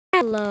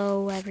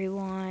Hello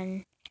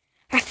everyone.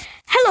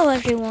 Hello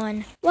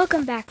everyone.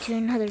 Welcome back to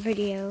another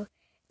video.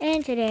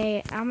 And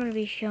today I'm going to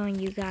be showing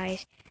you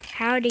guys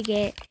how to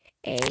get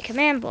a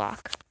command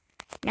block.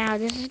 Now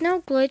this is no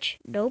glitch,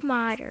 no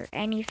mod or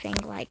anything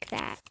like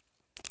that.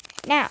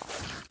 Now,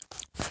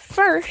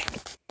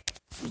 first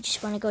you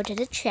just want to go to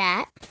the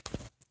chat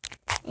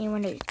and you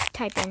want to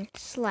type in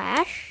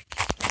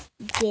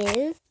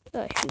 /give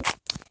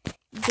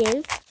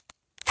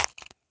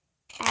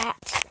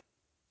at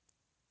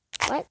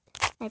what?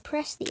 I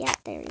pressed the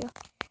 @ there you go.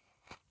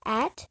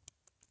 @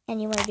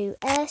 and you want to do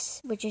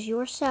S, which is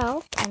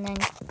yourself, and then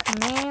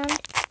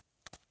command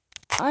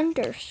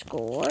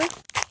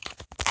 _block.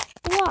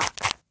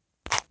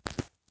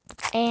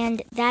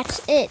 And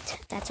that's it.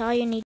 That's all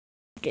you need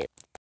to do.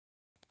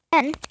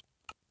 And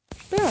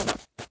boom,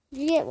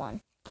 you get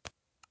one.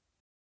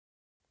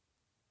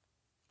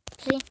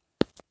 See?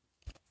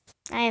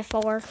 I have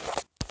 4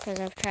 because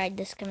I've tried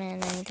this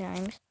command many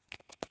times.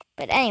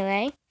 But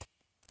anyway,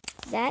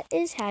 that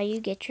is how you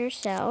get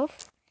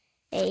yourself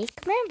a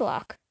command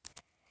block.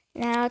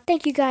 Now,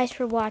 thank you guys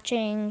for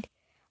watching.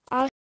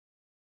 I'll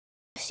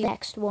see you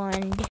next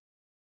one.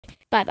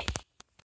 Bye-bye.